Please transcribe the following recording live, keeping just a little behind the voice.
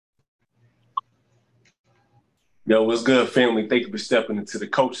Yo, what's good, family? Thank you for stepping into the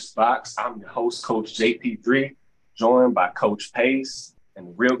coach's box. I'm your host, Coach JP3, joined by Coach Pace and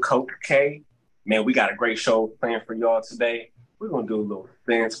the real Coach K. Man, we got a great show planned for y'all today. We're going to do a little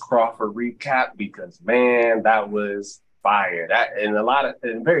Spence Crawford recap because, man, that was fire.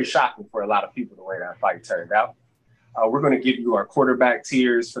 And very shocking for a lot of people the way that fight turned out. We're going to give you our quarterback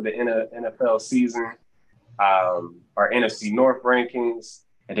tiers for the NFL season, our NFC North rankings,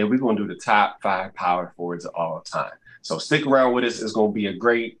 and then we're going to do the top 5 power forwards of all time. So stick around with us. It's going to be a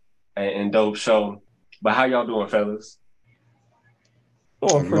great and dope show. But how y'all doing, fellas?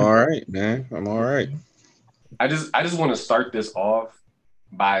 I'm all right, man. I'm all right. I just want to start this off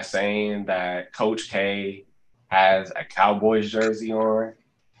by saying that Coach K has a Cowboys jersey on,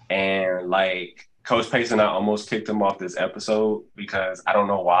 and like Coach Pace and I almost kicked him off this episode because I don't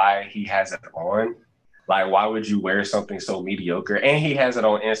know why he has it on. Like, why would you wear something so mediocre? And he has it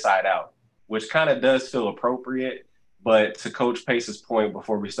on inside out, which kind of does feel appropriate. But to Coach Pace's point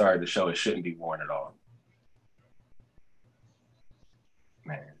before we started the show, it shouldn't be worn at all.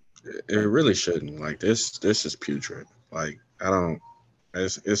 Man. It really shouldn't. Like this is putrid. Like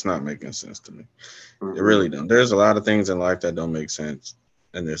it's not making sense to me. Mm-hmm. It really don't. There's a lot of things in life that don't make sense,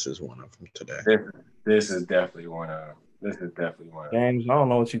 and this is one of them today. This is definitely one of them. James, I don't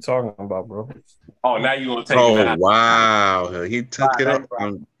know what you're talking about, bro. Oh, now you're gonna take it out. Oh wow, he took it up.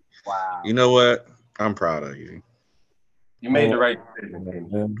 Wow. You know what? I'm proud of you. You made the right decision,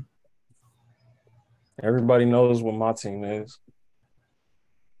 man. Everybody knows what my team is.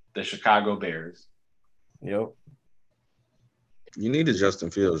 The Chicago Bears. Yep. You need a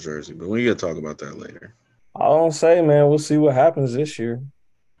Justin Fields jersey, but we gotta talk about that later. I don't say, man. We'll see what happens this year.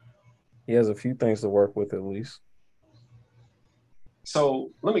 He has a few things to work with at least. So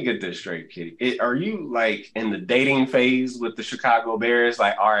let me get this straight, Kitty. Are you like in the dating phase with the Chicago Bears?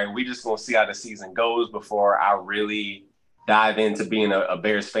 Like, all right, we just gonna see how the season goes before I really dive into being a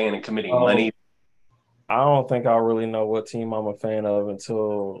Bears fan and committing money? I don't think I'll really know what team I'm a fan of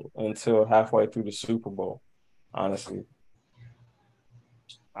until halfway through the Super Bowl. Honestly,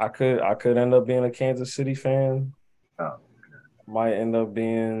 I could end up being a Kansas City fan. Oh. Might end up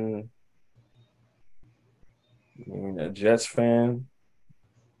being a Jets fan.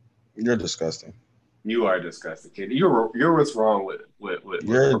 You're disgusting. You are disgusting, kid. You're what's wrong with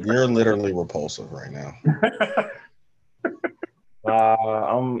you're literally repulsive right now.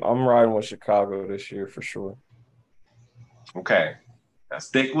 I'm riding with Chicago this year for sure. Okay, now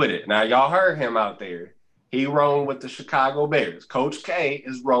stick with it. Now y'all heard him out there. He rolling with the Chicago Bears. Coach K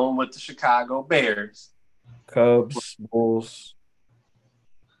is rolling with the Chicago Bears. Cubs, Bulls,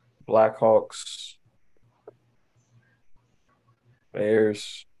 Blackhawks,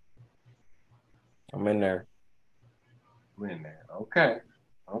 Bears. I'm in there. Okay.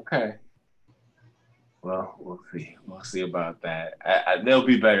 Well, we'll see. We'll see about that. They'll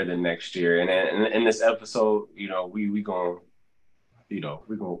be better than next year. And in this episode, we gonna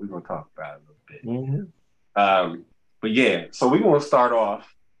talk about it a little bit. Mm-hmm. But yeah, so we're gonna start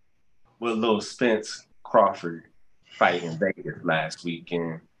off with a little Spence Crawford fight in Vegas last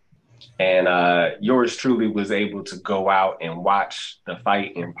weekend. And yours truly was able to go out and watch the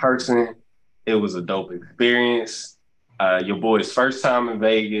fight in person. It was a dope experience. Your boy's first time in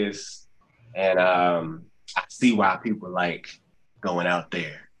Vegas. And I see why people like going out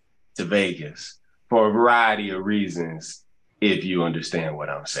there to Vegas for a variety of reasons, if you understand what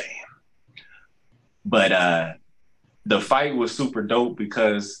I'm saying. But the fight was super dope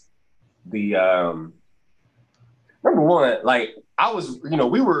because the number one, like I was,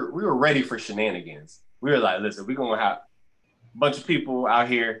 we were ready for shenanigans. We were like, listen, we're gonna have a bunch of people out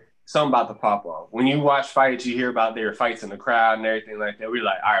here. Something about to pop off. When you watch fights, you hear about their fights in the crowd and everything like that. We're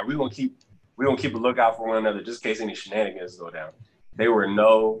like, all right, we're gonna keep a lookout for one another just in case any shenanigans go down. There were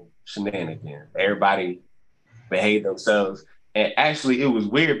no shenanigans. Everybody behaved themselves. And actually, it was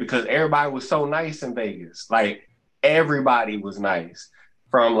weird because everybody was so nice in Vegas. Like, everybody was nice.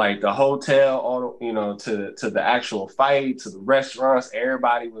 From, like, the hotel, all to the actual fight, to the restaurants.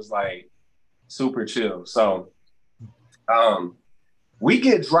 Everybody was, like, super chill. So, we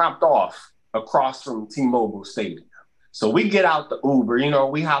get dropped off across from T-Mobile Stadium. So we get out the Uber,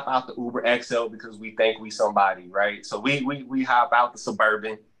 we hop out the Uber XL because we think we somebody, right? So we hop out the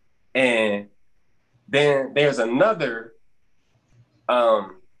Suburban, and then there's another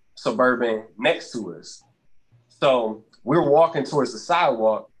Suburban next to us. So we're walking towards the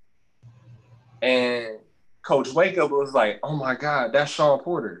sidewalk, and Coach Wake Up was like, "Oh my God, that's Sean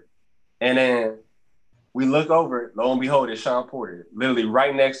Porter." And then we look over, lo and behold, it's Sean Porter, literally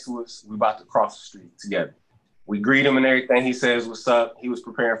right next to us. We about to cross the street together. We greet him and everything. He says, "What's up?" He was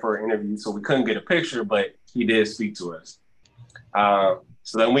preparing for an interview, so we couldn't get a picture, but he did speak to us.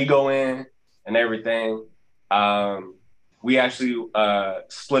 So then we go in and everything. We actually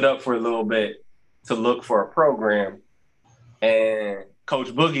split up for a little bit to look for a program, and Coach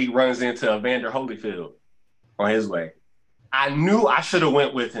Boogie runs into Evander Holyfield on his way. I knew I should have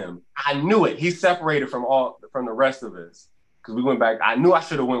went with him. I knew it. He separated from the rest of us because we went back. I knew I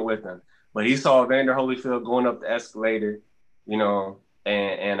should have went with him, but he saw Evander Holyfield going up the escalator, you know,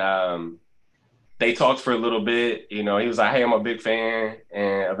 and they talked for a little bit. You know, he was like, "Hey, I'm a big fan,"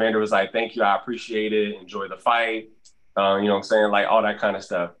 and Evander was like, "Thank you, I appreciate it. Enjoy the fight." You know what I'm saying? Like all that kind of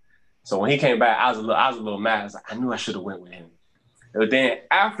stuff. So when he came back, I was a little mad. I was like, I knew I should have went with him. But then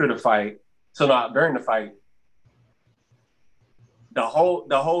after the fight, during the fight, the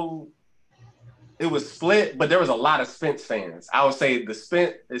whole it was split, but there was a lot of Spence fans. I would say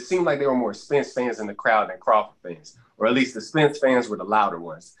it seemed like there were more Spence fans in the crowd than Crawford fans, or at least the Spence fans were the louder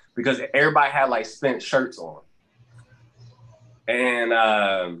ones because everybody had like Spence shirts on. And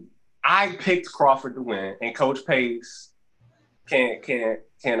I picked Crawford to win, and Coach Pace can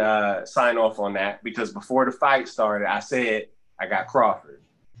sign off on that because before the fight started, I said I got Crawford,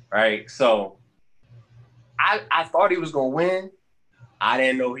 right? So I thought he was gonna win. I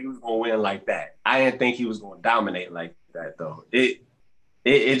didn't know he was gonna win like that. I didn't think he was gonna dominate like that though. It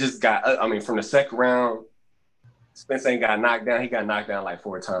just got. I mean, from the second round, Spence ain't got knocked down. He got knocked down like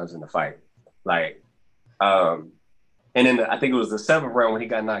 4 times in the fight. Like, and then I think it was the 7th round when he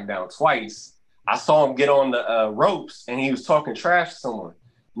got knocked down twice. I saw him get on the ropes and he was talking trash to someone.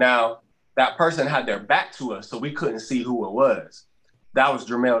 Now that person had their back to us, so we couldn't see who it was. That was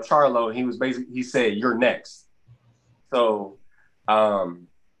Jermell Charlo. He said, "You're next." So.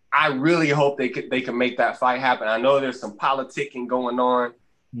 I really hope they can make that fight happen. I know there's some politicking going on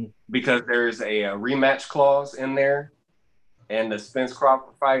because there's a rematch clause in there in the Spence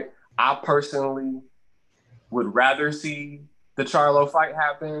Crawford fight. I personally would rather see the Charlo fight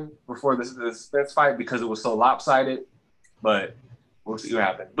happen before the Spence fight because it was so lopsided, but we'll see what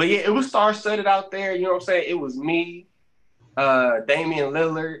happens. But yeah, it was star-studded out there. You know what I'm saying? It was me, Damian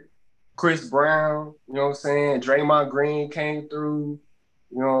Lillard, Chris Brown, you know what I'm saying? Draymond Green came through,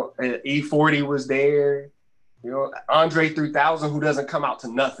 you know, E40 was there, you know, Andre 3000, who doesn't come out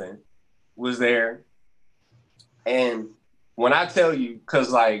to nothing, was there. And when I tell you, because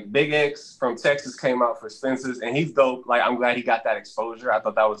like Big X from Texas came out for Spence's, and he's dope. Like, I'm glad he got that exposure. I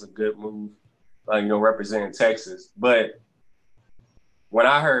thought that was a good move, you know, representing Texas. But when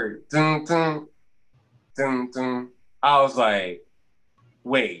I heard dun, dun, dun, dun, I was like,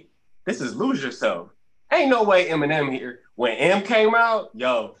 wait. This is Lose Yourself. Ain't no way Eminem here. When M came out,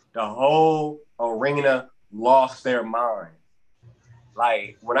 yo, the whole arena lost their mind.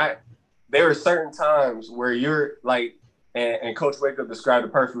 Like there are certain times where you're like, and Coach Wake Up described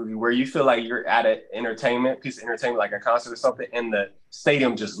it perfectly, where you feel like you're at an piece of entertainment, like a concert or something, and the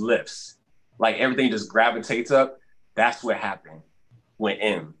stadium just lifts. Like everything just gravitates up. That's what happened when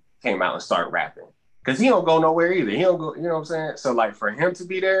M came out and started rapping. Because he don't go nowhere either. He don't go, you know what I'm saying? So like for him to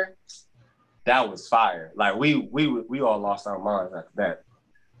be there, that was fire. Like we all lost our minds after that.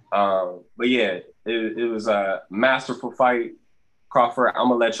 But yeah, it was a masterful fight. Crawford, I'm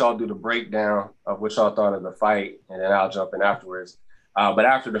gonna let y'all do the breakdown of what y'all thought of the fight, and then I'll jump in afterwards. But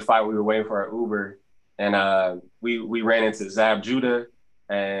after the fight, we were waiting for our Uber, and we ran into Zab Judah,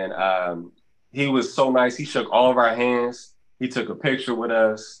 and he was so nice. He shook all of our hands. He took a picture with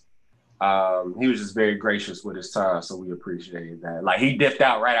us. He was just very gracious with his time, so we appreciated that. Like, he dipped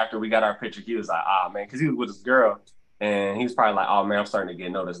out right after we got our picture. He was like, man, because he was with his girl, and he was probably like, oh, man, I'm starting to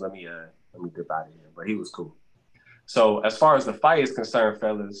get noticed. Let me dip out of here. But he was cool. So as far as the fight is concerned,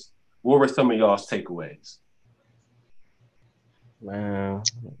 fellas, what were some of y'all's takeaways? Man.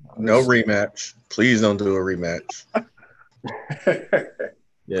 No rematch. Please don't do a rematch.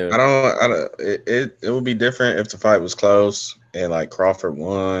 Yeah. I don't it would be different if the fight was close and like Crawford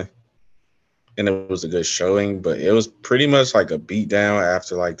won and it was a good showing, but it was pretty much like a beatdown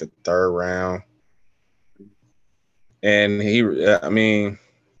after like the 3rd round. And I mean,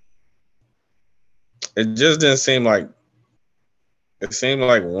 it just didn't seem like it seemed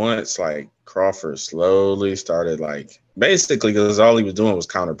like once like Crawford slowly started like basically because all he was doing was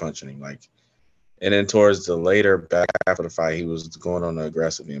counterpunching him, like, and then towards the later back half of the fight he was going on the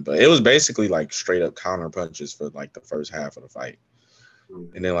aggressive end. But it was basically like straight up counter punches for like the first half of the fight.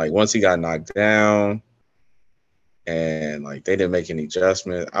 And then like once he got knocked down and like they didn't make any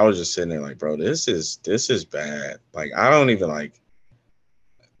adjustments, I was just sitting there like, bro, this is bad. Like I don't even like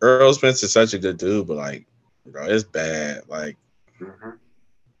Earl Spence is such a good dude, but like, bro, it's bad. Like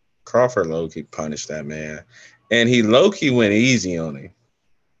Crawford low-key punished that man. And he low-key went easy on him.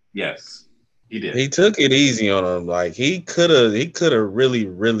 Yes. He did. He took it easy on him. Like he could have really,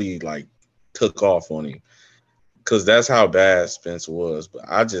 really like took off on him because that's how bad Spence was. But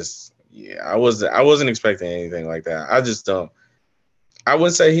I wasn't expecting anything like that. I just don't. I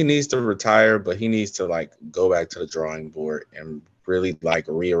wouldn't say he needs to retire, but he needs to like go back to the drawing board and really like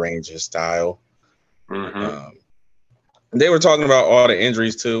rearrange his style. Mm-hmm. They were talking about all the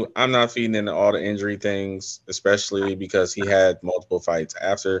injuries too. I'm not feeding into all the injury things, especially because he had multiple fights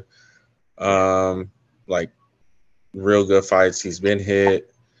after, like real good fights. He's been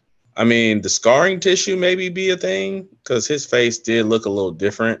hit. I mean, the scarring tissue maybe be a thing because his face did look a little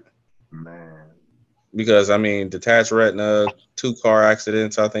different. Man. Because I mean, detached retina, 2 car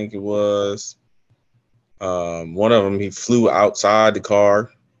accidents, I think it was. One of them, he flew outside the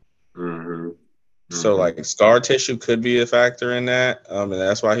car. Mm-hmm. So like scar tissue could be a factor in that, and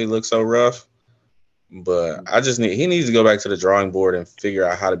that's why he looks so rough. But he needs to go back to the drawing board and figure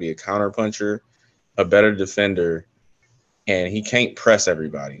out how to be a counter puncher, a better defender, and he can't press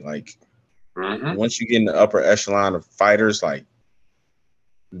everybody. Like once you get in the upper echelon of fighters, like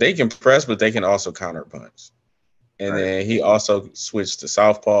they can press, but they can also counter punch. And then he also switched to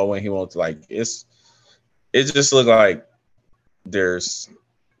southpaw when he wants it just looked like there's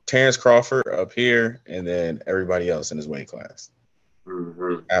Terrence Crawford up here, and then everybody else in his weight class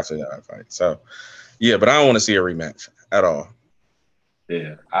after that fight. So, yeah, but I don't want to see a rematch at all.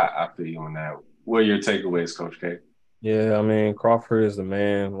 Yeah, I feel you on that. What are your takeaways, Coach K? Yeah, I mean, Crawford is the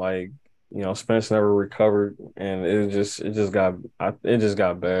man. Like, Spence never recovered, and it just got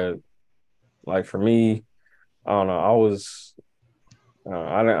bad. Like for me, I don't know.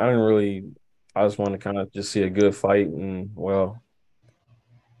 I didn't really. I just want to kind of just see a good fight, and well,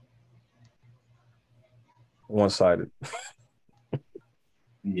 one sided.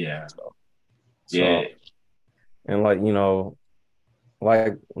 Yeah. So, and like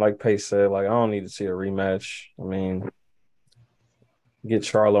Pace said, like I don't need to see a rematch. I mean, get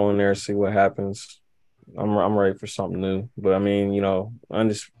Charlo in there, see what happens. I'm ready for something new. But I mean, I'm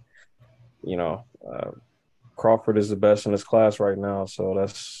just, Crawford is the best in his class right now, so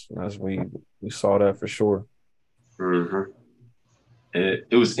that's we saw that for sure. Mm-hmm.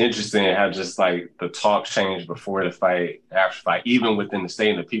 It was interesting how just like the talk changed before the fight, after the fight, even within the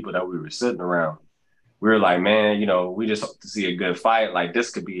stadium, the people that we were sitting around. We were like, man, we just hope to see a good fight. Like this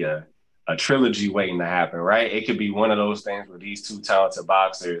could be a trilogy waiting to happen, right? It could be one of those things where these two talented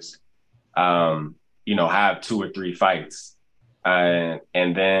boxers, have 2 or 3 fights. And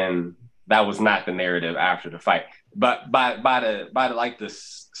then that was not the narrative after the fight. But by the like the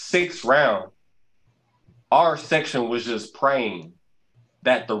 6th round, our section was just praying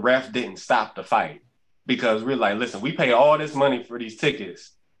that the ref didn't stop the fight because we're like, listen, we pay all this money for these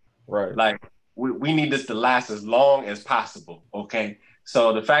tickets. Right. Like we need this to last as long as possible. Okay.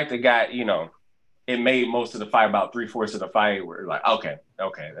 So the fact that it made most of the fight, about 3/4 of the fight, we're like, okay,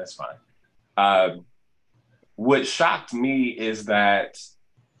 that's fine. What shocked me is that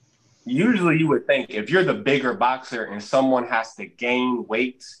usually you would think if you're the bigger boxer and someone has to gain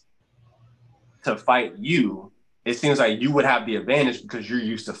weight to fight you, it seems like you would have the advantage because you're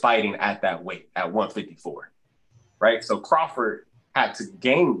used to fighting at that weight, at 154, right? So Crawford had to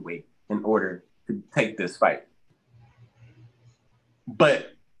gain weight in order to take this fight.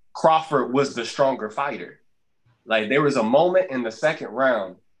 But Crawford was the stronger fighter. Like there was a moment in the 2nd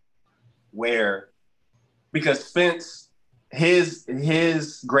round where, because Spence,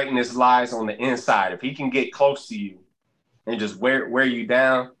 his greatness lies on the inside. If he can get close to you and just wear you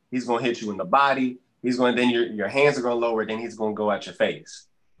down, he's going to hit you in the body. Then your hands are going to lower, then he's going to go at your face,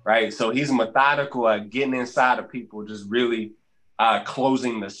 right? So he's methodical at getting inside of people, just really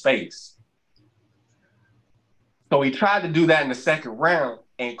closing the space. So he tried to do that in the 2nd round,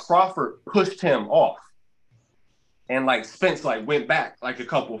 and Crawford pushed him off. And like Spence went back like a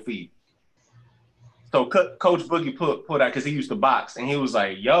couple feet. So Coach Boogie put out, because he used to box, and he was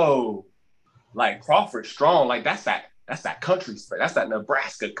like, yo, like Crawford strong, like that's that country strength. That's that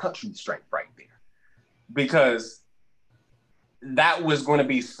Nebraska country strength right there. Because that was going to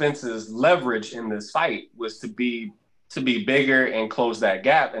be Spence's leverage in this fight, was to be bigger and close that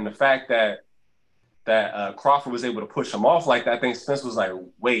gap. And the fact that Crawford was able to push him off like that, I think Spence was like,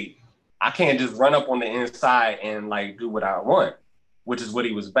 wait, I can't just run up on the inside and like do what I want, which is what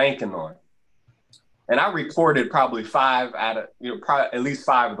he was banking on. And I recorded probably 5 out of, probably at least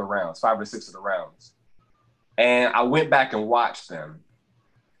 5 of the rounds, 5 or 6 of the rounds. And I went back and watched them.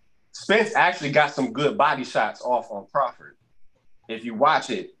 Spence actually got some good body shots off on Crawford. If you watch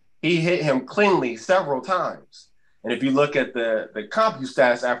it, he hit him cleanly several times. And if you look at the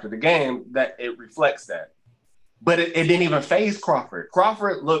CompuStats after the game, that it reflects that. but it didn't even phase Crawford.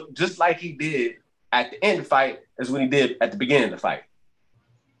 Crawford looked just like he did at the end of the fight as when he did at the beginning of the fight.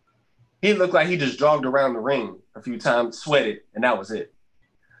 He looked like he just jogged around the ring a few times, sweated, and that was it.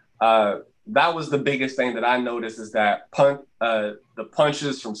 That was the biggest thing that I noticed is that the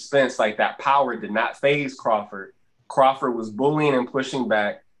punches from Spence, like that power did not phase Crawford. Crawford was bullying and pushing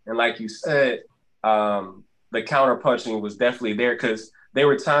back. And like you said, the counter punching was definitely there because there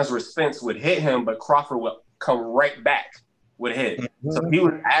were times where Spence would hit him, but Crawford would come right back with a hit. Mm-hmm.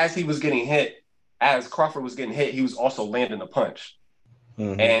 So as Crawford was getting hit, he was also landing a punch.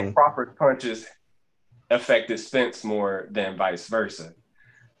 Mm-hmm. And Crawford's punches affected Spence more than vice versa.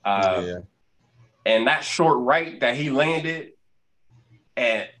 And that short right that he landed,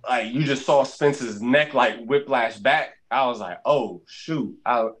 and like you just saw Spence's neck like whiplash back. I was like, oh shoot.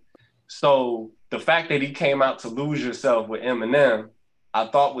 So the fact that he came out to Lose Yourself with Eminem, I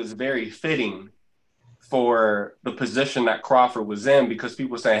thought was very fitting for the position that Crawford was in because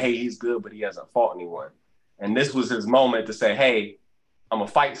people say, hey, he's good, but he hasn't fought anyone. And this was his moment to say, hey, I'm gonna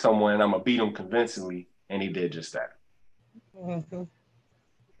fight someone and I'm gonna beat him convincingly, and he did just that. Mm-hmm.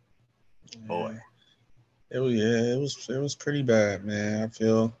 Boy. It was pretty bad, man.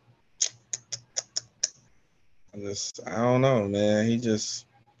 I don't know, man.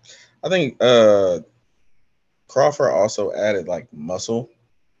 I think Crawford also added like muscle.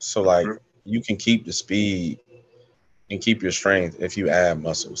 So like you can keep the speed and keep your strength if you add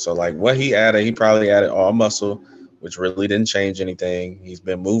muscle. So like what he added, he probably added all muscle, which really didn't change anything. He's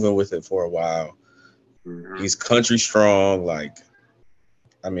been moving with it for a while. Mm-hmm. He's country strong, like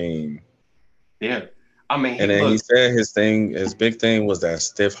I mean, yeah. I mean, he said his big thing was that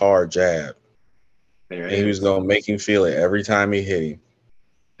stiff, hard jab. There it and he was gonna make him feel it every time he hit him.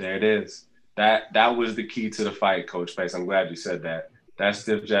 There it is. That was the key to the fight, Coach Pace. I'm glad you said that. That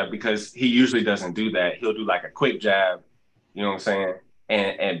stiff jab, because he usually doesn't do that. He'll do like a quick jab, you know what I'm saying,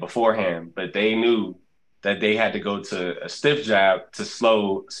 and beforehand. But they knew that they had to go to a stiff jab to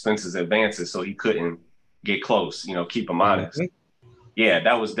slow Spence's advances so he couldn't get close, keep him honest. Mm-hmm. Yeah,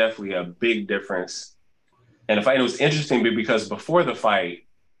 that was definitely a big difference. And the fight, it was interesting because before the fight,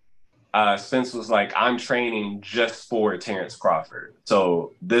 Spence was like, I'm training just for Terrence Crawford.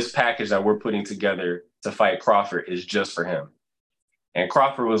 So this package that we're putting together to fight Crawford is just for him. And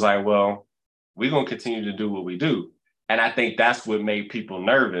Crawford was like, well, we're going to continue to do what we do. And I think that's what made people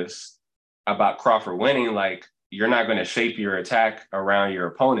nervous about Crawford winning. Like, you're not going to shape your attack around your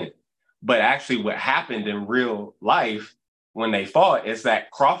opponent. But actually what happened in real life when they fought is that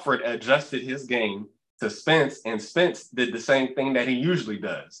Crawford adjusted his game to Spence, and Spence did the same thing that he usually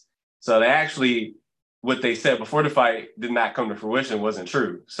does. So they actually, what they said before the fight did not come to fruition, wasn't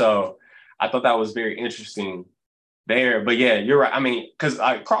true. So I thought that was very interesting there. But yeah, you're right. I mean, because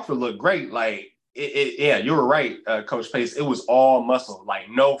Crawford looked great. Like, yeah, you were right, Coach Pace. It was all muscle, like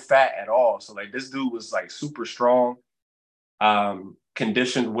no fat at all. So like this dude was like super strong,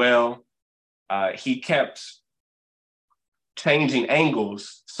 conditioned well. He kept changing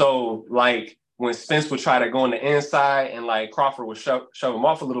angles. So like, when Spence would try to go on the inside and like Crawford would shove him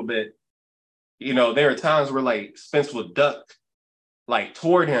off a little bit, there are times where like Spence would duck like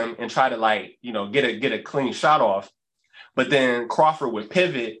toward him and try to like, get a clean shot off. But then Crawford would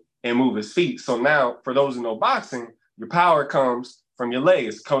pivot and move his feet. So now for those who know boxing, your power comes from your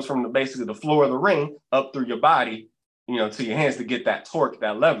legs, comes from basically the floor of the ring up through your body, to your hands to get that torque,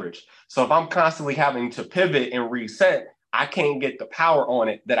 that leverage. So if I'm constantly having to pivot and reset, I can't get the power on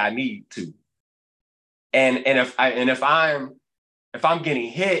it that I need to. And if I'm getting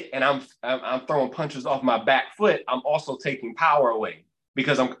hit and I'm throwing punches off my back foot, I'm also taking power away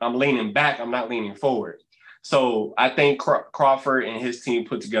because I'm leaning back. I'm not leaning forward. So I think Crawford and his team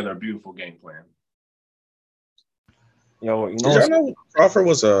put together a beautiful game plan. Did y'all know Crawford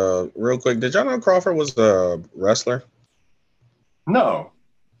was real quick? Did y'all know Crawford was a wrestler? No.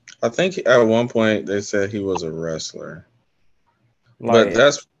 I think at one point they said he was a wrestler, but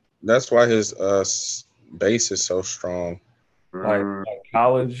that's why his base is so strong. Like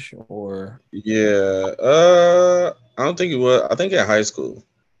college or I don't think he was. I think in high school.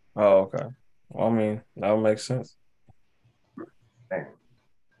 Oh, okay. Well, I mean, that would make sense. Damn.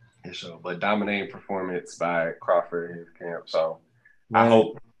 But dominating performance by Crawford in his camp. So I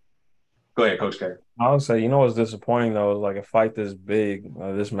hope. Go ahead, Coach K. I would say, what's disappointing though is like a fight this big,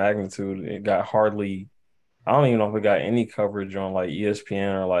 this magnitude, it got hardly. I don't even know if it got any coverage on like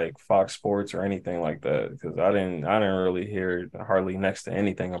ESPN or like Fox Sports or anything like that, because I didn't really hear hardly next to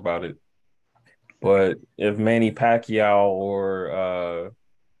anything about it. But if Manny Pacquiao or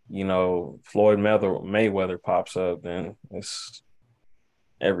Floyd Mayweather pops up, then it's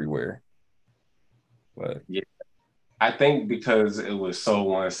everywhere. But yeah, I think because it was so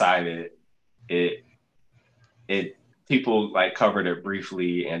one-sided, it people like covered it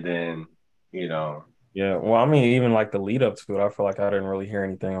briefly and then, you know. Yeah, well, I mean, even like the lead up to it, I feel like I didn't really hear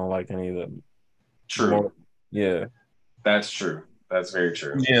anything on like any of the True. more. Yeah, That's true. That's very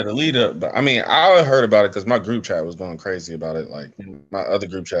true. Yeah, the lead up. But I mean, I heard about it because my group chat was going crazy about it. Like my other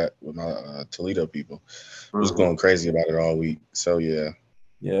group chat with my Toledo people was Mm-hmm. going crazy about it all week. So yeah.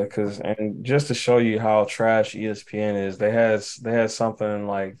 yeah, because and just to show you how trash ESPN is, they had something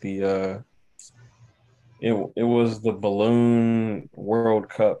like it was the Balloon World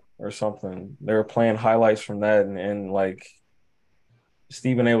Cup or something. They were playing highlights from that, and like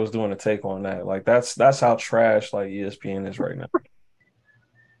Stephen A was doing a take on that. Like that's how trash like ESPN is right now.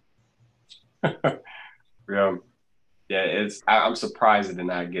 Yeah. Yeah, I'm surprised it did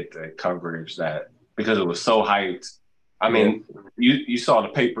not get the coverage that because it was so hyped. I Yeah, mean, you saw the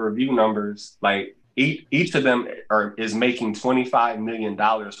pay-per-view numbers. Like each of them is making $25 million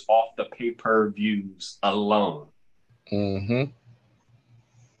off the pay-per-views alone. Mm-hmm. I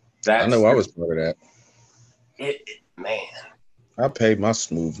That's know I was part of that. man, I paid my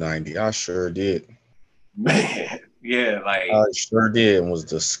smooth 90. I sure did. man, yeah, I like sure did and was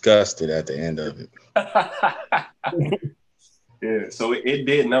disgusted at the end of it. yeah. So it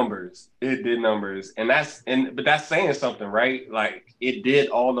did numbers. It did numbers, but that's saying something, right? Like it did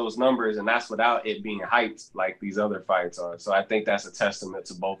all those numbers, and that's without it being hyped like these other fights are. So I think that's a testament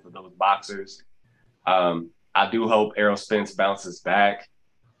to both of those boxers. I do hope Errol Spence bounces back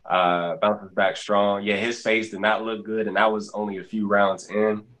strong. Yeah, his face did not look good, and that was only a few rounds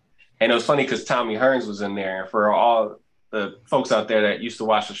in. And it was funny because Tommy Hearns was in there. And for all the folks out there that used to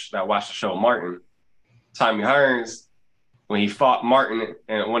watch the show Martin, Tommy Hearns, when he fought Martin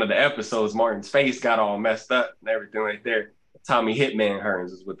in one of the episodes, Martin's face got all messed up and everything right there. Tommy Hitman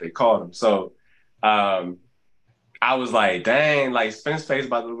Hearns is what they called him. So I was like, dang, like Spence face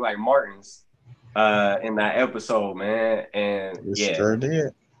about to look like Martin's in that episode, man. And It yeah, sure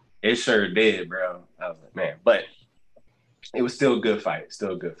did. it sure did, bro. I was like, man, but it was still a good fight,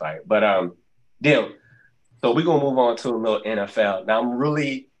 But yeah, so we're gonna move on to a little NFL. Now I'm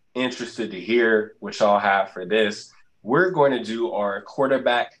really interested to hear what y'all have for this. We're going to do our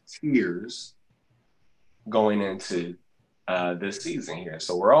quarterback tiers going into this season here.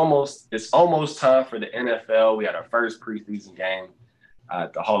 So it's almost time for the NFL. We had our first preseason game,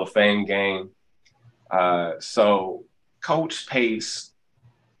 the Hall of Fame game. So Coach Pace,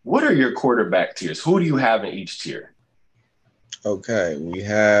 what are your quarterback tiers? Who do you have in each tier? Okay, we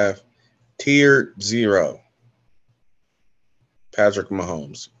have tier 0. Patrick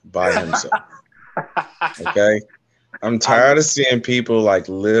Mahomes by himself. Okay. I'm tired of seeing people like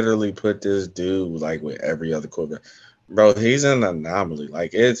literally put this dude like with every other quarterback. Bro, he's an anomaly.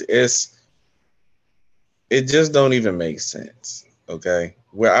 Like it just don't even make sense. Okay.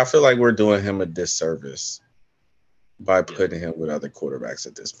 Where I feel like we're doing him a disservice by putting him with other quarterbacks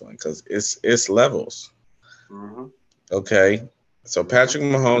at this point because it's levels. Mm-hmm. Okay. So Patrick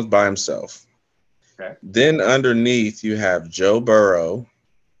Mahomes by himself. Okay. Then underneath you have Joe Burrow,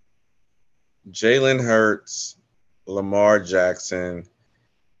 Jalen Hurts, Lamar Jackson,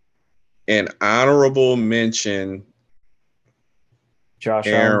 an honorable mention,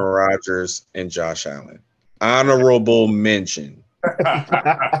 Aaron Rodgers and Josh Allen. Honorable mention.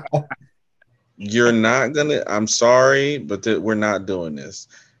 You're not gonna. I'm sorry, but we're not doing this.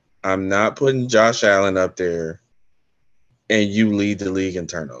 I'm not putting Josh Allen up there, and you lead the league in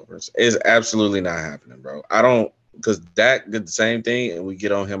turnovers. It's absolutely not happening, bro. I don't because Dak did the same thing, and we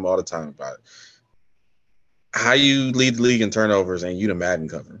get on him all the time about it. How you lead the league in turnovers and you the Madden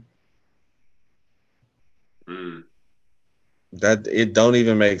cover? That it don't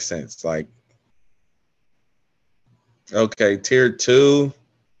even make sense. Like, okay, tier 2.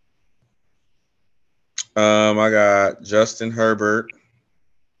 I got Justin Herbert.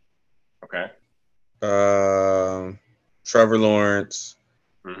 Okay. Trevor Lawrence.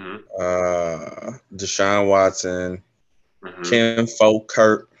 Mm-hmm. Deshaun Watson. Mm-hmm. Kim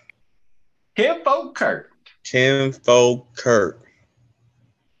Folkert.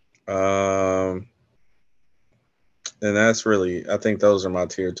 And that's really, I think those are my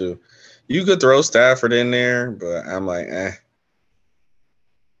tier 2. You could throw Stafford in there, but I'm like, eh.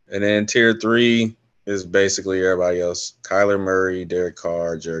 And then tier 3 is basically everybody else. Kyler Murray, Derek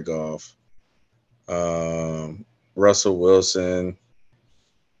Carr, Jared Goff, Russell Wilson,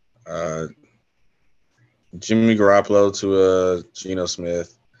 Jimmy Garoppolo to Geno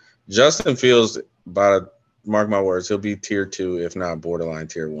Smith. Justin Fields, mark my words, he'll be tier 2, if not borderline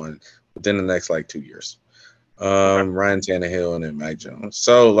tier 1, within the next like 2 years. Ryan Tannehill and then Mac Jones.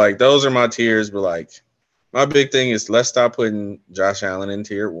 So like those are my tiers, but like My big thing is let's stop putting Josh Allen in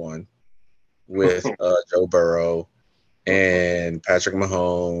tier 1 with Joe Burrow and Patrick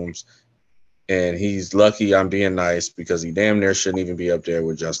Mahomes. And he's lucky I'm being nice because he damn near shouldn't even be up there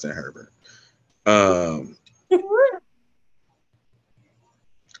with Justin Herbert. I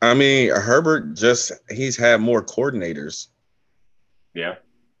mean, Herbert he's had more coordinators. Yeah.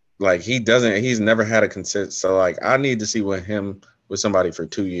 Like he's never had a consent. So like I need to see with somebody for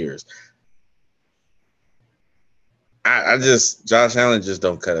 2 years. Josh Allen just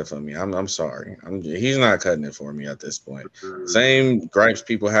don't cut it for me. I'm sorry. He's not cutting it for me at this point. Same gripes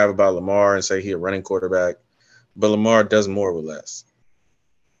people have about Lamar and say he a running quarterback, but Lamar does more with less.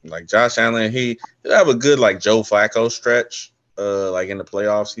 Like Josh Allen, he'll have a good like Joe Flacco stretch, like in the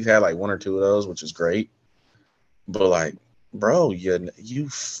playoffs. He's had like 1 or 2 of those, which is great. But like, bro, you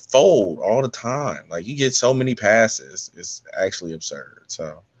fold all the time. Like you get so many passes, it's actually absurd.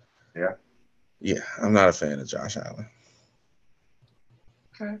 So yeah, I'm not a fan of Josh Allen.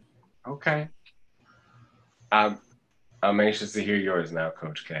 Okay. I'm anxious to hear yours now,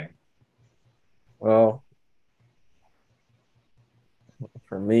 Coach K. Well,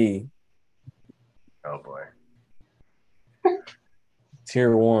 for me, Oh boy.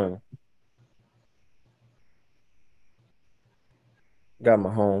 tier 1 got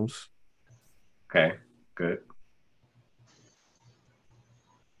Mahomes. Okay, good.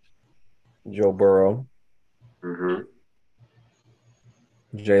 Joe Burrow. Mm-hmm.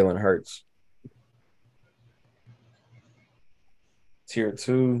 Jalen Hurts. Tier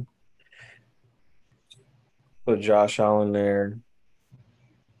 2, put Josh Allen there.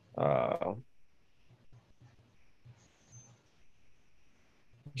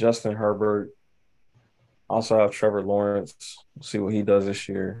 Justin Herbert. Also have Trevor Lawrence. We'll see what he does this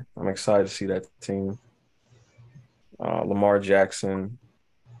year. I'm excited to see that team. Lamar Jackson.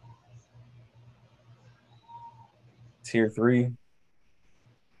 Tier 3.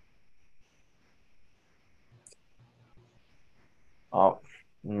 I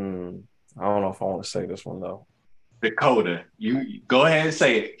don't know if I want to say this one though. Dakota. You go ahead and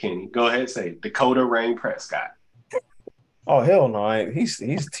say it, Kenny. Go ahead and say it. Dakota Rain Prescott. Oh hell no! He's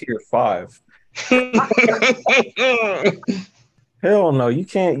tier 5. Hell no! You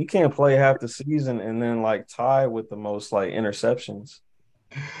can't play half the season and then like tie with the most like interceptions.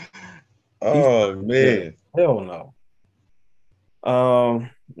 Oh man! Hell no. No,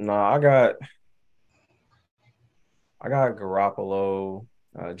 I got Garoppolo,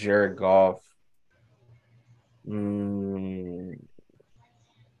 Jared Goff. I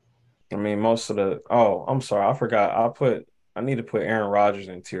mean, most of the. Oh, I'm sorry, I forgot. I need to put Aaron Rodgers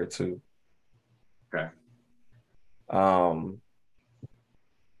in tier 2. Okay.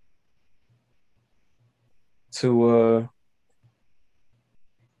 To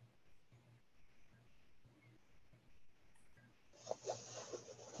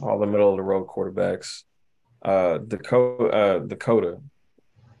all the middle of the road quarterbacks. Dakota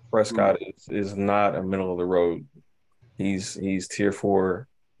Prescott is not a middle of the road. He's tier 4,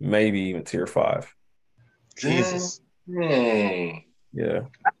 maybe even tier 5. Jesus. Dang. Yeah.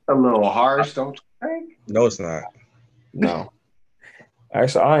 That's a little harsh, don't you think? No, it's not. No.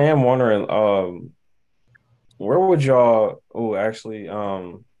 Actually, I am wondering, where would y'all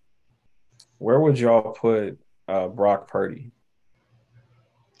where would y'all put Brock Purdy?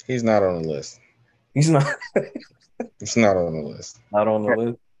 He's not on the list. He's not It's not on the list. not on the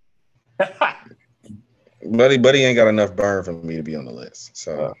list. But he ain't got enough burn for me to be on the list.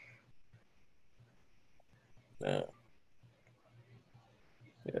 So yeah.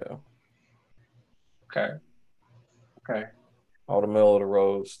 Okay. All the middle of the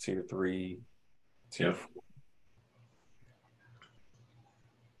roads, tier 3, tier 4.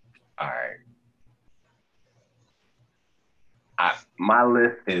 All right. My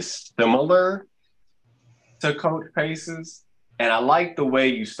list is similar to Coach Pace's, and I like the way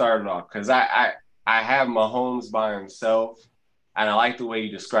you started off because I have Mahomes by himself, and I like the way you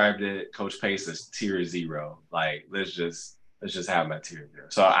described it, Coach Pace, as tier 0. Like let's just have my tier 0.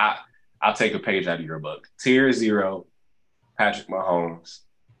 So I'll take a page out of your book. Tier 0, Patrick Mahomes.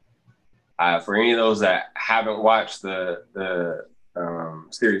 For any of those that haven't watched the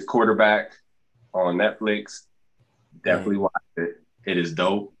series Quarterback on Netflix, definitely watch it. It is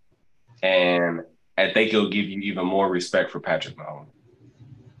dope. And I think it'll give you even more respect for Patrick Mahomes.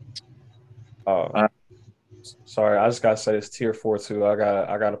 Sorry, I just gotta say it's tier 4 too. I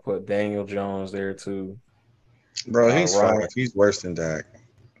gotta put Daniel Jones there too. Bro, he's fine. He's worse than Dak.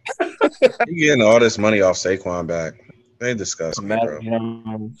 He getting all this money off Saquon back. They disgust me,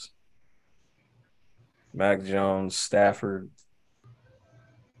 bro. Mac Jones, Stafford.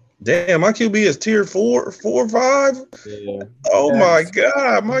 Damn, my QB is tier 4, 5. Yeah. Oh Yeah. my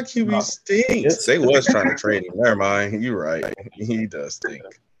god, my QB No, stinks. it's They was trying to trade him. Never mind. You're right. He does stink.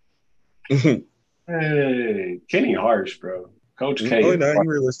 Hey, Kenny harsh, bro. Coach K No, is not harsh.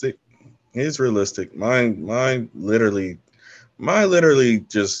 realistic. It's realistic. Mine literally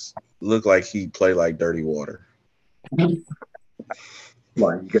just looked like he played like dirty water.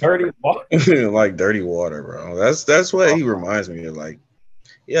 My God. dirty ball. Like dirty water, bro. That's what he reminds me of. Like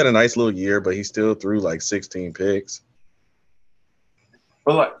he had a nice little year, but he still threw like 16 picks.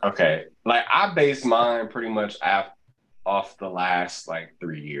 But like, okay, like I base mine pretty much off the last like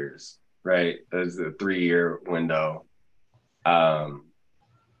 3 years, right? There's a 3 year window. Um,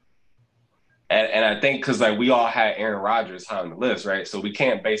 and I think because like we all had Aaron Rodgers high on the list, right? So we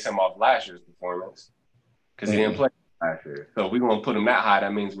can't base him off last year's performance because he didn't play last year. So if we want to put him that high,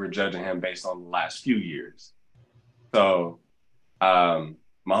 that means we're judging him based on the last few years. So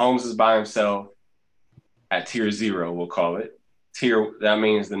Mahomes is by himself at tier 0, we'll call it. That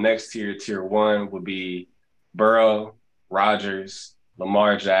means the next tier 1, would be Burrow, Rodgers,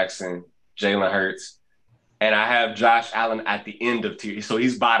 Lamar Jackson, Jalen Hurts, and I have Josh Allen at the end of tier. So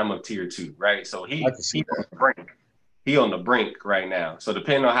he's bottom of tier 2, right? So he I can see on that. the brink. He on the brink right now. So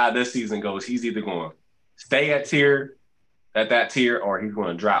depending on how this season goes, he's either going to stay at that tier, or he's going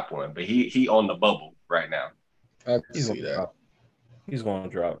to drop one. But he on the bubble right now. I can He's see gonna that. drop. He's gonna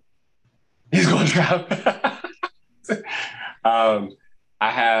drop. He's going to drop. I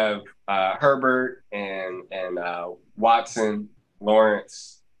have Herbert and Watson,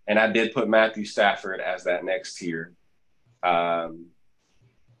 Lawrence, and I did put Matthew Stafford as that next tier,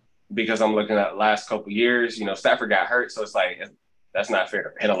 because I'm looking at the last couple years. You know, Stafford got hurt, so it's like that's not fair to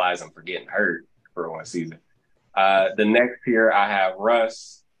penalize him for getting hurt for one season. The next tier, I have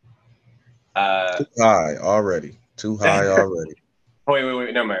Russ. Too high already. Too high already.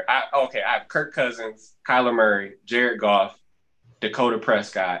 Wait, no matter. I have Kirk Cousins, Kyler Murray, Jared Goff, Dakota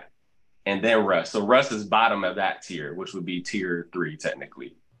Prescott, and then Russ. So Russ is bottom of that tier, which would be tier 3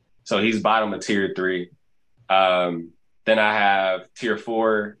 technically. So he's bottom of tier 3. Then I have tier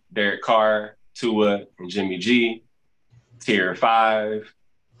 4, Derek Carr, Tua, and Jimmy G. Tier 5.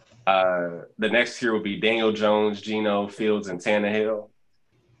 The next tier will be Daniel Jones, Geno, Fields, and Tannehill.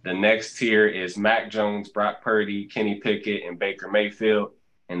 The next tier is Mac Jones, Brock Purdy, Kenny Pickett, and Baker Mayfield.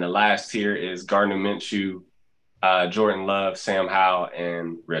 And the last tier is Gardner Minshew, Jordan Love, Sam Howell,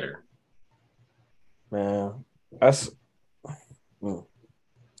 and Ritter. Man, that's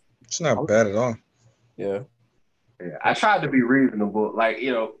It's not bad at all. yeah. I tried to be reasonable, like,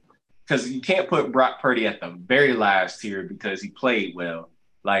 you know, because you can't put Brock Purdy at the very last tier because he played well.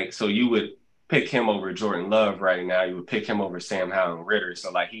 Like, so you would pick him over Jordan Love right now. You would pick him over Sam Howell and Ritter.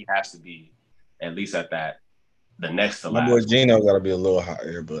 So, like, he has to be at least at the next to My boy last. Gino got to be a little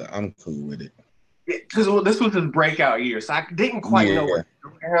higher, but I'm cool with it. Because this was his breakout year. So I didn't quite know what to do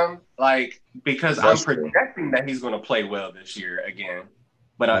with him. Like, because That's I'm projecting that he's going to play well this year again.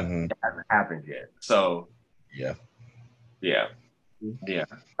 But it hasn't happened yet. So, yeah.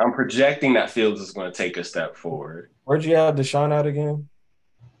 I'm projecting that Fields is going to take a step forward. Where'd you have Deshaun at again?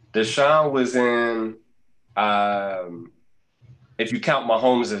 Deshaun was in, if you count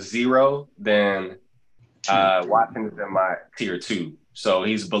Mahomes as 0, then Watson is in my tier 2. So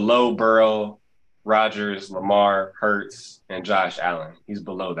he's below Burrow, Rodgers, Lamar, Hurts, and Josh Allen. He's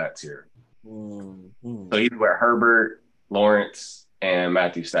below that tier. Mm-hmm. So he's where Herbert, Lawrence, and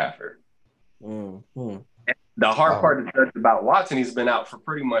Matthew Stafford. Mm-hmm. The hard part to judge about Watson, he's been out for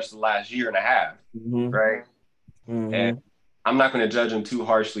pretty much the last year and a half, right? Mm-hmm. And I'm not going to judge him too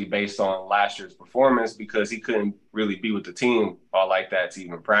harshly based on last year's performance because he couldn't really be with the team all like that to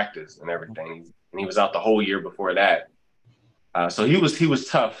even practice and everything. And he was out the whole year before that. So he was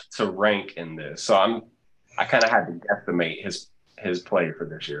tough to rank in this. So I kind of had to guesstimate his play for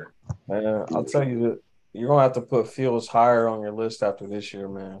this year. Man, I'll tell you that you're gonna have to put Fields higher on your list after this year,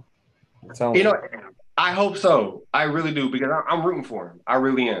 man. You know, I hope so. I really do because I'm rooting for him. I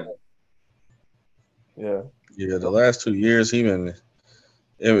really am. Yeah. Yeah, the last 2 years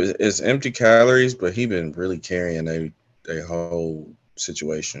it's empty calories, but he been really carrying a whole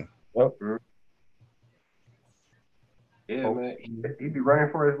situation. Yep. Yeah, man. He'd be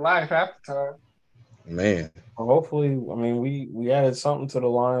running for his life half the time. Man. Well, hopefully, I mean, we added something to the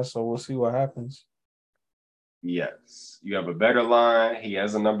line, so we'll see what happens. Yes. You have a better line. He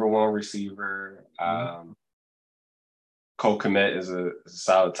has a number 1 receiver. Cole Kmet is a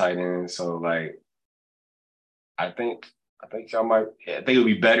solid tight end. So, like, I think y'all might. I think it'll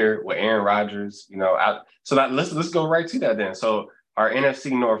be better with Aaron Rodgers. You know, let's go right to that then. So our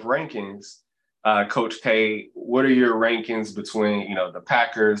NFC North rankings. Coach K, what are your rankings between the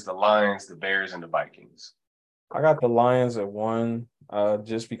Packers, the Lions, the Bears, and the Vikings? I got the Lions at 1,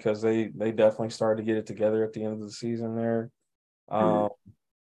 just because they definitely started to get it together at the end of the season there.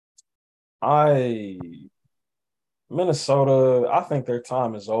 Minnesota, I think their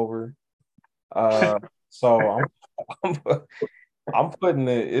time is over. So I'm putting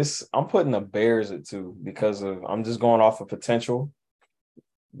the Bears at 2 because I'm just going off of potential,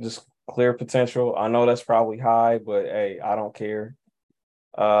 just clear potential. I know that's probably high, but hey, I don't care.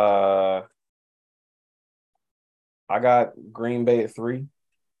 I got Green Bay at 3.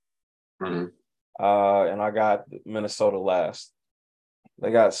 Mm-hmm. And I got Minnesota last.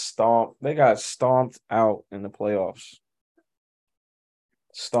 They got stomped out in the playoffs.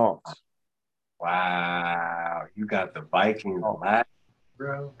 Stomped. Wow, you got the Vikings last,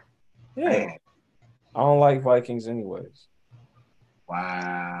 bro. Yeah. Man. I don't like Vikings anyways.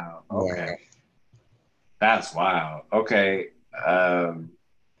 Wow. Okay. That's wild. Okay.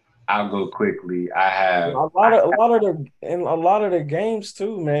 I'll go quickly. I have a lot of the games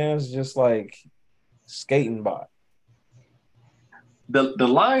too, man. It's just like skating by. The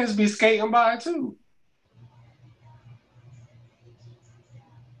Lions be skating by too.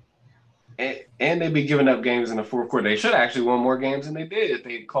 And they be giving up games in the fourth quarter. They should actually won more games than they did if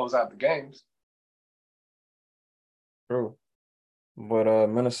they close out the games. True. But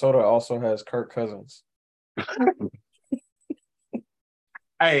Minnesota also has Kirk Cousins.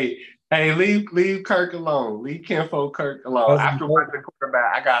 Hey, leave Kirk alone. Leave Kinfo Kirk alone. After watching the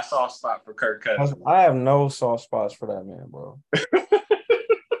quarterback, I got a soft spot for Kirk Cousins. I have no soft spots for that man, bro.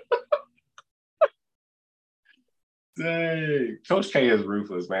 Dang. Coach K is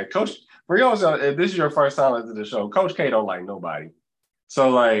ruthless, man. Coach, for y'all, if this is your first time listening to the show, Coach K don't like nobody. So,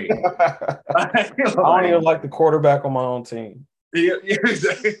 like, I don't even like the quarterback on my own team. Yeah,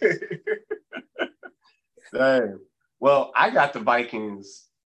 exactly. Dang. Well, I got the Vikings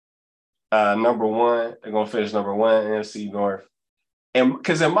number 1. They're going to finish number 1 in NFC North. And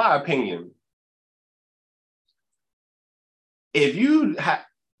because in my opinion, if you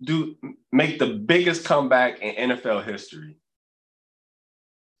make the biggest comeback in NFL history,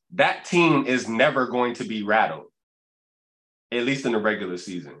 that team is never going to be rattled, at least in the regular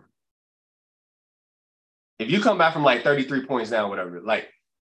season. If you come back from like 33 points down, whatever, like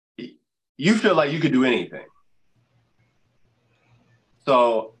you feel like you could do anything.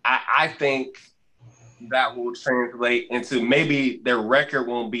 So I think that will translate into maybe their record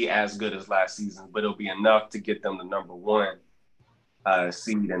won't be as good as last season, but it'll be enough to get them the number 1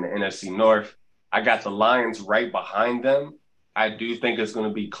 seed in the NFC North. I got the Lions right behind them. I do think it's going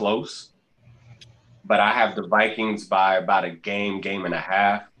to be close, but I have the Vikings by about a game and a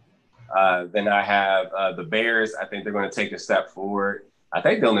half. Then I have the Bears. I think they're going to take a step forward. I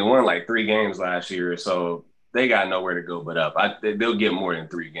think they only won like 3 games last year, so they got nowhere to go but up. They'll get more than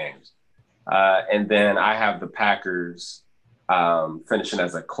 3 games. And then I have the Packers finishing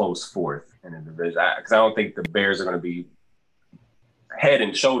as a close 4th in the division because I don't think the Bears are going to be head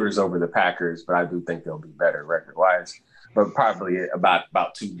and shoulders over the Packers, but I do think they'll be better record-wise, but probably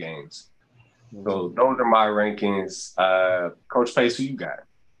about 2 games. So those are my rankings. Coach Pace, who you got?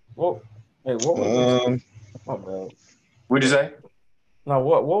 Well, hey, what was my bad. What'd you say? No,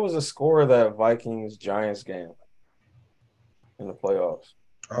 what was the score of that Vikings-Giants game in the playoffs?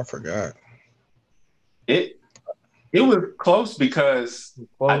 I forgot. It was close because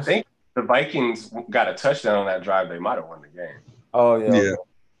I think the Vikings got a touchdown on that drive. They might have won the game. Oh yeah.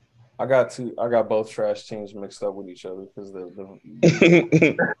 I got both trash teams mixed up with each other because the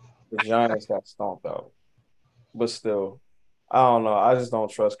Giants got stomped out. But still, I don't know. I just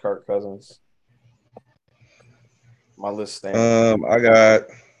don't trust Kirk Cousins. My list stands. I got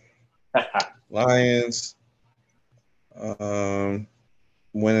Lions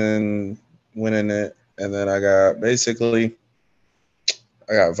winning it, and then I got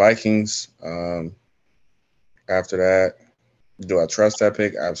Vikings. After that, do I trust that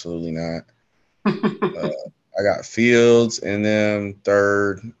pick? Absolutely not. I got Fields and then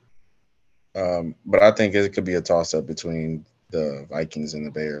third. But I think it could be a toss-up between the Vikings and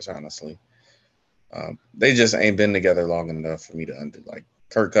the Bears, honestly. They just ain't been together long enough for me to like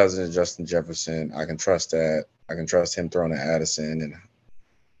Kirk Cousins and Justin Jefferson. I can trust that. I can trust him throwing to Addison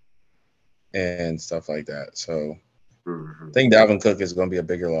and stuff like that. So I think Dalvin Cook is going to be a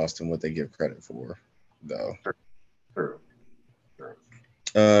bigger loss than what they give credit for, though. Sure.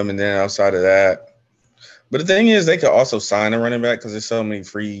 And then outside of that, but the thing is, they could also sign a running back because there's so many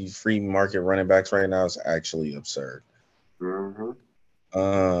free market running backs right now. It's actually absurd. Mm-hmm.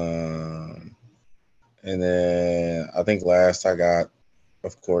 And then I think last I got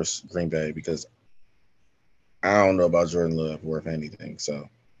of course, Green Bay, because I don't know about Jordan Love worth anything. So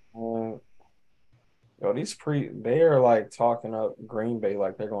Yo, they are like talking up Green Bay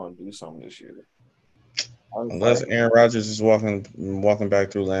like they're going to do something this year. unless Aaron Rodgers is walking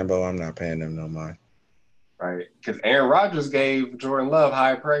back through Lambeau, I'm not paying them no mind. Right, because Aaron Rodgers gave Jordan Love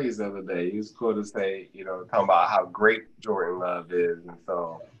high praise the other day. He was cool to say, talking about how great Jordan Love is, and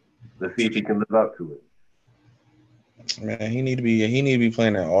so let's see if he can live up to it. Man, he need to be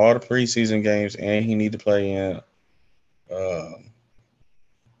playing in all the preseason games, and he need to play in.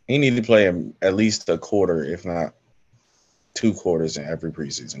 He need to play in at least a quarter, if not 2 quarters in every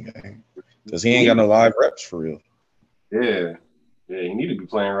preseason game, because he ain't got no live reps for real. Yeah, he need to be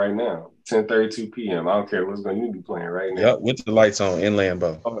playing right now. 10:32 p.m. I don't care what's going. You need to be playing right now. Yep, with the lights on in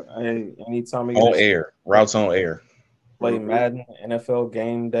Lambeau. Oh, hey, anytime he on air, routes on air. Play Madden, NFL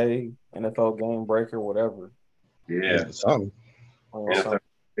Game Day, NFL Game Breaker, whatever. Yeah, something. NFL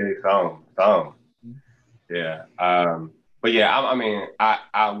something. Yeah. But yeah,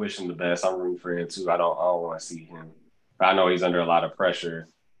 I wish him the best. I'm rooting for him too. I don't want to see him. I know he's under a lot of pressure.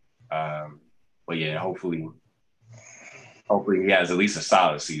 But yeah, hopefully he has at least a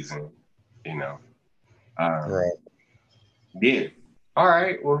solid season. Right. Yeah. All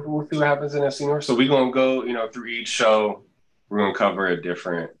right. We'll see what happens in FC North. So we're gonna go, through each show. We're gonna cover a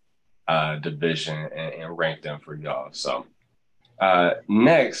different division and rank them for y'all. So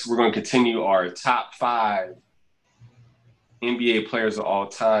next, we're gonna continue our top 5 NBA players of all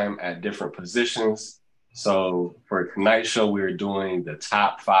time at different positions. So for tonight's show, we're doing the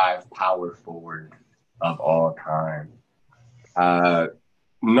top 5 power forward of all time.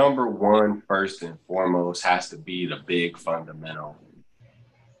 Number 1, first and foremost, has to be the big fundamental,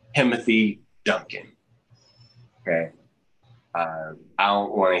 Timothy Duncan. Okay. I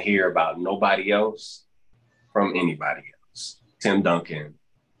don't want to hear about nobody else from anybody else. Tim Duncan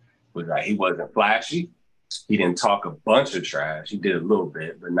was like, he wasn't flashy. He didn't talk a bunch of trash. He did a little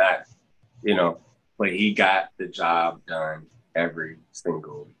bit, but not, but he got the job done every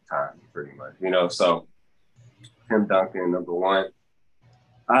single time, pretty much, so Tim Duncan, number 1.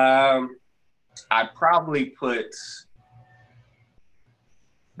 I'd probably put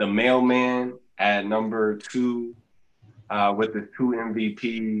the mailman at number 2 with the 2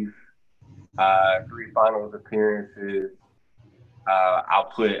 MVPs, 3 finals appearances.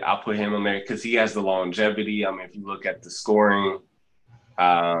 I'll put him in there because he has the longevity. I mean, if you look at the scoring,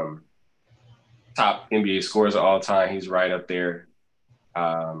 top NBA scores of all time, he's right up there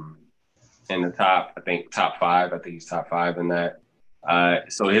in the top. I think top 5. I think he's top 5 in that.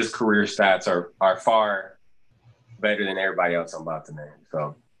 So his career stats are far better than everybody else I'm about to name.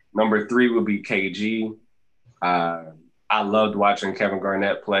 So number 3 would be KG. I loved watching Kevin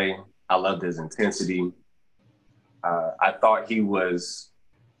Garnett play. I loved his intensity. I thought he was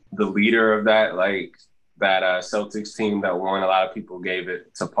the leader of that Celtics team that won. A lot of people gave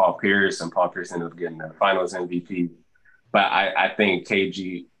it to Paul Pierce, and Paul Pierce ended up getting the Finals MVP. But I think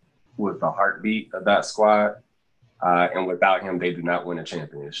KG was the heartbeat of that squad. And without him, they do not win a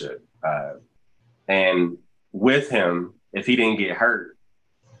championship. And with him, if he didn't get hurt,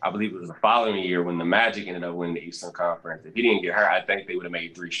 I believe it was the following year when the Magic ended up winning the Eastern Conference. If he didn't get hurt, I think they would have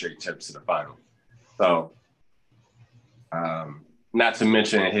made 3 straight trips to the final. So, not to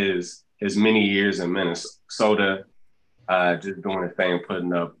mention his many years in Minnesota, just doing his thing,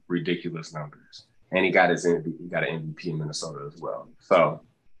 putting up ridiculous numbers, and he got an MVP in Minnesota as well. So,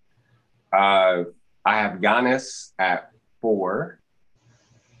 I have Giannis at 4.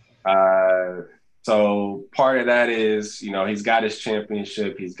 So part of that is, he's got his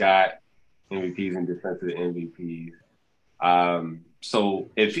championship. He's got MVPs and defensive MVPs. So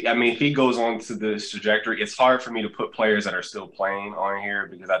if he goes on to this trajectory, it's hard for me to put players that are still playing on here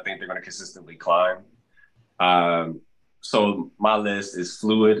because I think they're going to consistently climb. So my list is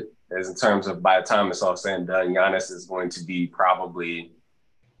fluid as in terms of by the time it's all said and done, Giannis is going to be probably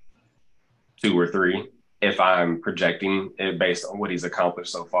 2 or 3 if I'm projecting it based on what he's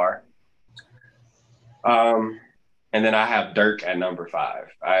accomplished so far. And then I have Dirk at number 5.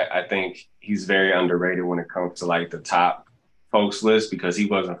 I think he's very underrated when it comes to the top folks list because he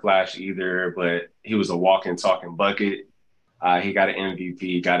wasn't flashy either, but he was a walking, talking bucket. He got an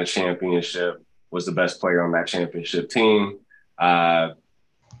MVP, got a championship, was the best player on that championship team,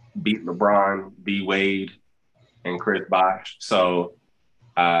 beat LeBron, B. Wade, and Chris Bosh. So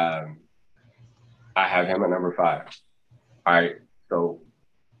I have him at number 5. All right. So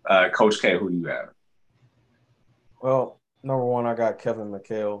Coach K, who do you have? Well, number 1, I got Kevin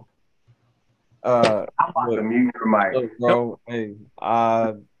McHale. I'm about to mute your mic. Look, bro, hey,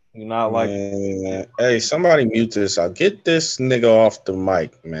 I You not like Man, hey, somebody mute this. I'll get this nigga off the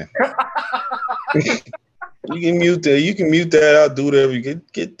mic, man. You can mute that. You can mute that. I'll do whatever. You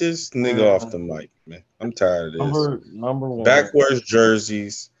get this nigga off the mic, man. I'm tired of this. number one. Backwards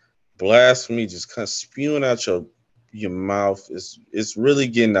jerseys, blasphemy, just kind of spewing out your mouth. It's really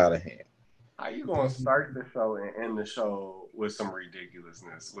getting out of hand. How you gonna start the show and end the show with some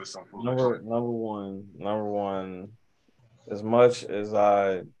ridiculousness, with some number one. As much as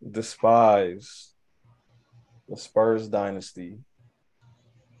I despise the Spurs dynasty,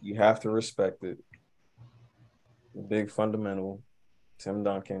 you have to respect it. The big fundamental, Tim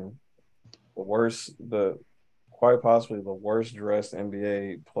Duncan, quite possibly the worst dressed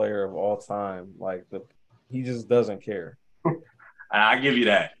NBA player of all time. He just doesn't care. I give you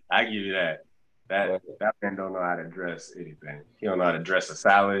that. That man don't know how to dress anything. He don't know how to dress a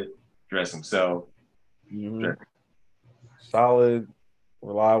salad, dress himself. Mm-hmm. Solid,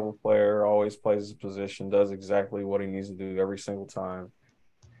 reliable player, always plays his position, does exactly what he needs to do every single time.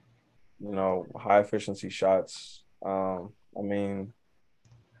 You know, high efficiency shots. Yeah,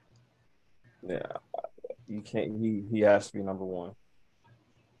 you can't. He has to be number one.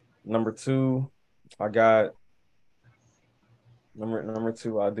 Number two, I got number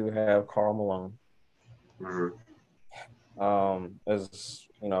two. I do have Karl Malone. Mm-hmm. As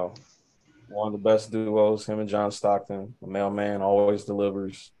you know, one of the best duos, him and John Stockton. The mailman always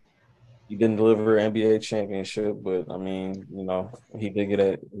delivers. He didn't deliver NBA championship, but I mean, you know, he did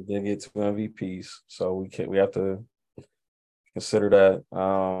get two MVPs, so we have to consider that.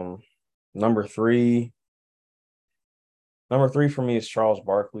 Number three for me is Charles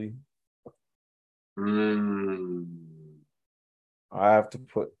Barkley. I have to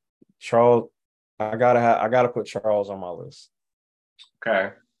put Charles. I gotta put Charles on my list.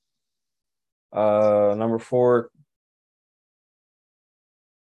 Okay. Number four.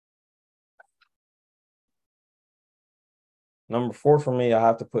 Number four for me, I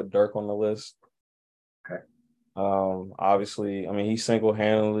have to put Dirk on the list. Okay. Obviously, I mean, he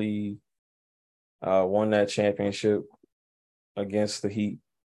single-handedly won that championship against the Heat.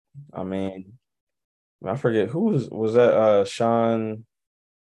 I mean, I forget who was that. Sean.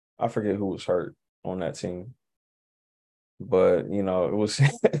 I forget who was hurt on that team, but you know, it was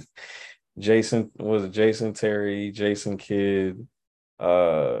Jason Terry, Jason Kidd,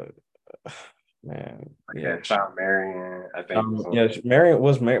 man. Yeah, Sean Marion, I think.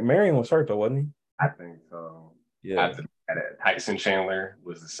 Marion was hurt though, wasn't he? I think so. Yeah. Tyson Chandler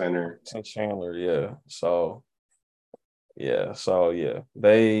was the center. Tyson Chandler, yeah. So he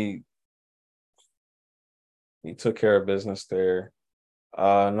took care of business there.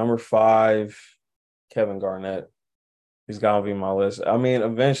 Number five, Kevin Garnett. He's gotta be on my list. I mean,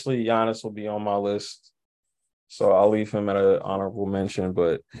 eventually Giannis will be on my list, so I'll leave him at an honorable mention.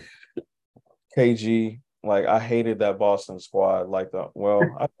 But KG, like, I hated that Boston squad. I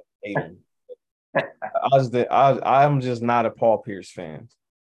hate him. I'm just not a Paul Pierce fan.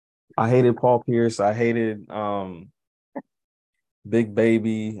 I hated Paul Pierce. I hated Big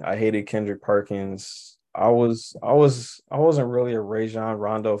Baby. I hated Kendrick Perkins. I wasn't really a Rajon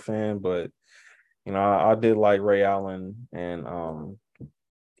Rondo fan, but you know, I did like Ray Allen and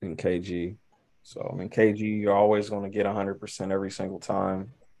KG. So I mean, KG, you're always going to get 100% every single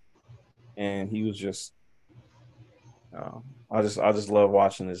time, and he was just, I just love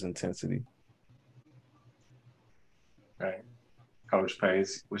watching his intensity. Right, Coach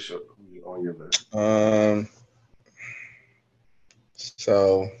Pace, who on your list?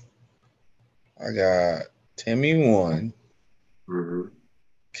 So I got Timmy 1,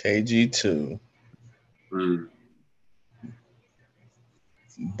 KG 2,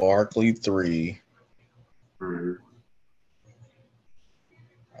 Barkley 3.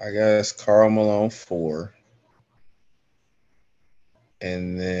 I guess Karl Malone 4.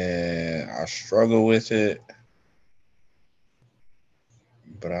 And then I struggle with it.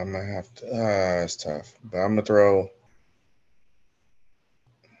 But I'm going to have to, it's tough. But I'm going to throw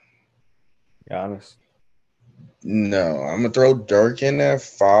Giannis. No, I'm going to throw Dirk in at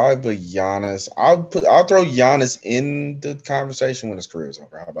 5, but Giannis, I'll throw Giannis in the conversation when his career is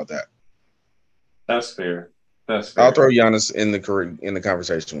over. How about that? That's fair. I'll throw Giannis in the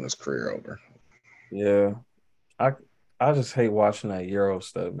conversation when his career over. Yeah. I just hate watching that Euro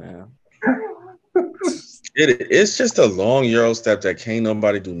stuff, man. It's just a long Euro step that can't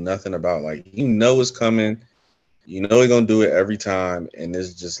nobody do nothing about. Like, you know it's coming. You know he's going to do it every time, and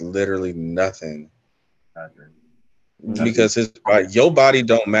there's just literally nothing. Because your body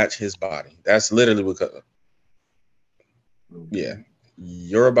don't match his body. That's literally because,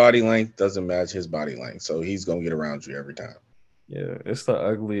 your body length doesn't match his body length. So he's going to get around you every time. Yeah, it's the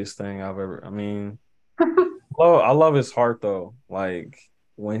ugliest thing I've ever. I mean, I love his heart though.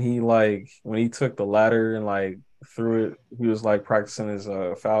 When he took the ladder and like threw it, he was like practicing his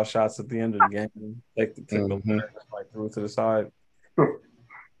foul shots at the end of the game. Took the Hmm. ladder, like threw it to the side.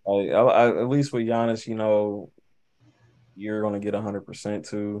 At least with Giannis, you're gonna get 100%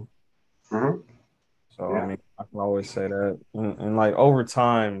 too. Mm-hmm. So I Yeah. mean, I can always say that. And like over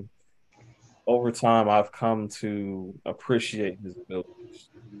time, I've come to appreciate his abilities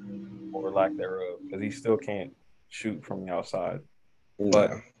or lack thereof because he still can't shoot from the outside.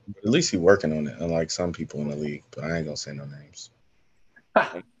 But Nah. At least he working on it, unlike some people in the league. But I ain't gonna say no names.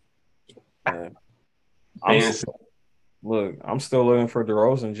 man, I'm Fancy. still I'm still looking for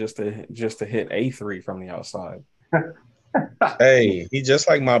DeRozan just to hit a three from the outside. Hey, he just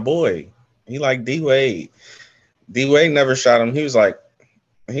like my boy. He like D Wade. D Wade never shot him. He was like,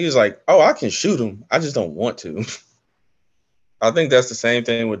 oh, I can shoot him. I just don't want to. I think that's the same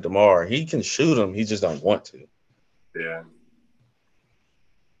thing with DeMar. He can shoot him. He just don't want to. Yeah.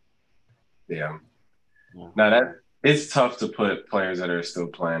 Yeah. Yeah. Now that it's tough to put players that are still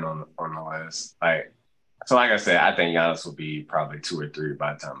playing on the list. Like I said, I think Giannis will be probably 2 or 3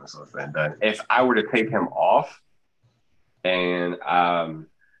 by the time this whole thing done. If I were to take him off, and I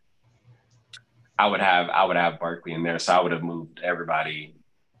would have Barkley in there, so I would have moved everybody.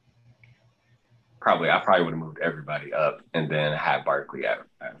 I probably would have moved everybody up, and then had Barkley at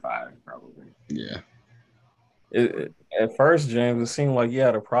 5, probably. Yeah. At first, James, it seemed like you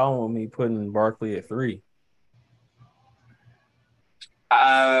had a problem with me putting Barkley at 3.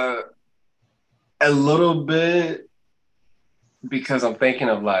 Uh, a little bit because I'm thinking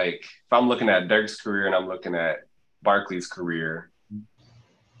of like if I'm looking at Dirk's career and I'm looking at Barkley's career,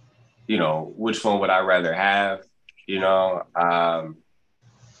 which one would I rather have? You know,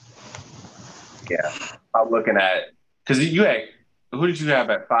 yeah. I'm looking at because you had who did you have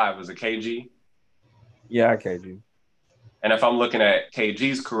at 5? Was it KG? Yeah, I KG. And if I'm looking at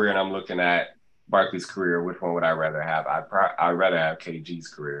KG's career and I'm looking at Barkley's career, which one would I rather have? I'd rather have KG's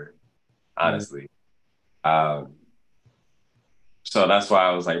career, Mm. honestly. Um, so that's why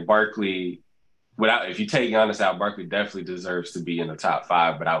I was like Barkley. If you take Giannis out, Barkley definitely deserves to be in the top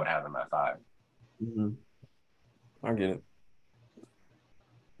 5, but I would have him at 5. Mm-hmm. I get it.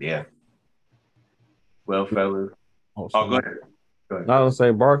 Yeah. Well, fellas. Oh, Oh, go so ahead. Go ahead. I would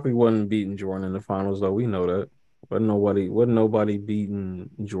say Barkley wasn't beating Jordan in the finals, though. We know that. Wasn't nobody beating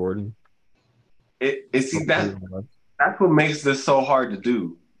Jordan. See that's what makes this so hard to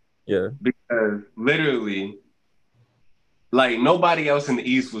do Yeah. because literally, like nobody else in the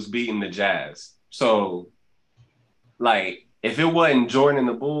East was beating the Jazz. So, like, if it wasn't Jordan and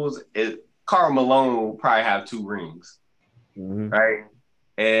the Bulls, Karl Malone would probably have 2 rings, Mm-hmm. right?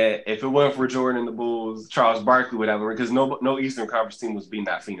 And if it wasn't for Jordan and the Bulls, Charles Barkley would have a ring because no Eastern Conference team was beating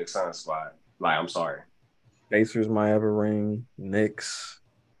that Phoenix Suns squad. Like, I'm sorry. Pacers might have a ring. Knicks.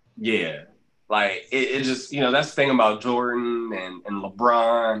 Yeah. Like, it just, that's the thing about Jordan and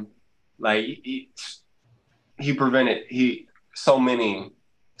LeBron. Like, he prevented so many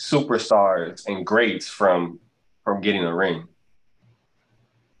superstars and greats from getting a ring.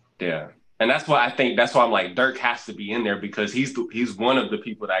 Yeah. And that's why I'm like Dirk has to be in there because he's one of the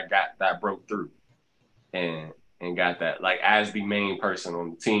people that broke through and got that like as the main person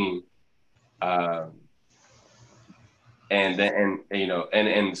on the team. And then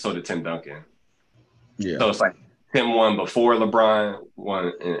and so did Tim Duncan. Yeah. So it's like Tim won before LeBron,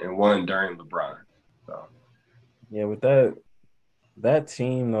 won during LeBron. So Yeah, with that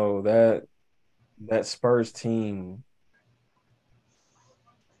team though, that Spurs team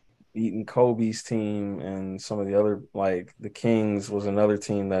beating Kobe's team and some of the other like the Kings was another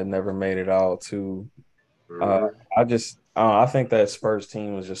team that never made it out too. I think that Spurs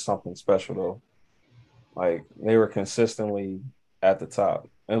team was just something special though. Like they were consistently at the top,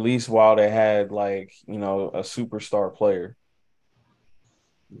 at least while they had like a superstar player.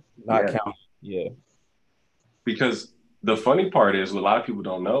 Not yeah, counting, yeah, because the funny part is what a lot of people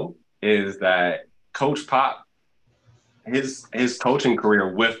don't know is that Coach Pop, his coaching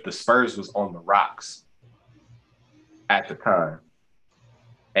career with the Spurs was on the rocks at the time.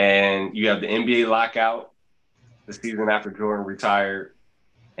 And you have the NBA lockout the season after Jordan retired,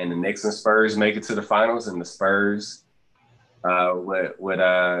 and the Knicks and Spurs make it to the finals, and the Spurs with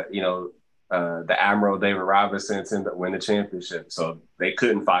the Admiral David Robinson to win the championship. So they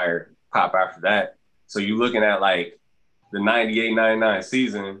couldn't fire Pop after that. So you're looking at like the 98-99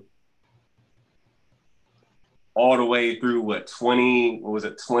 season all the way through what was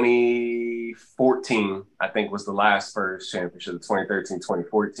it 2014 I think was the last Spurs championship, the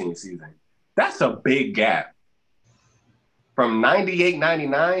 2013-2014 season. That's a big gap from 98,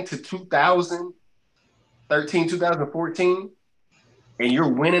 99 to 2013, 2014, and you're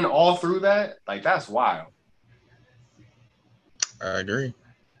winning all through that, like that's wild. I agree.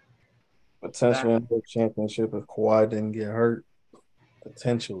 Potentially in the championship if Kawhi didn't get hurt.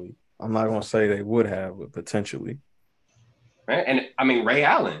 Potentially. I'm not gonna say they would have, but potentially. Right? And I mean Ray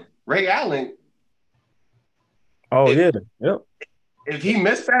Allen. Oh yeah. Yep. If he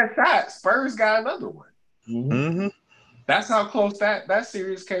missed that shot, Spurs got another one. Mm-hmm. That's how close that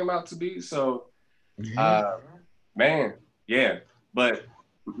series came out to be. So man, yeah. But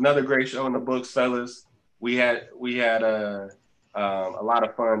another great show in the books, fellas. We had a lot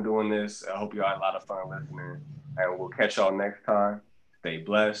of fun doing this. I hope you all had a lot of fun listening. And we'll catch y'all next time. Stay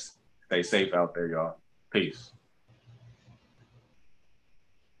blessed. Stay safe out there, y'all. Peace.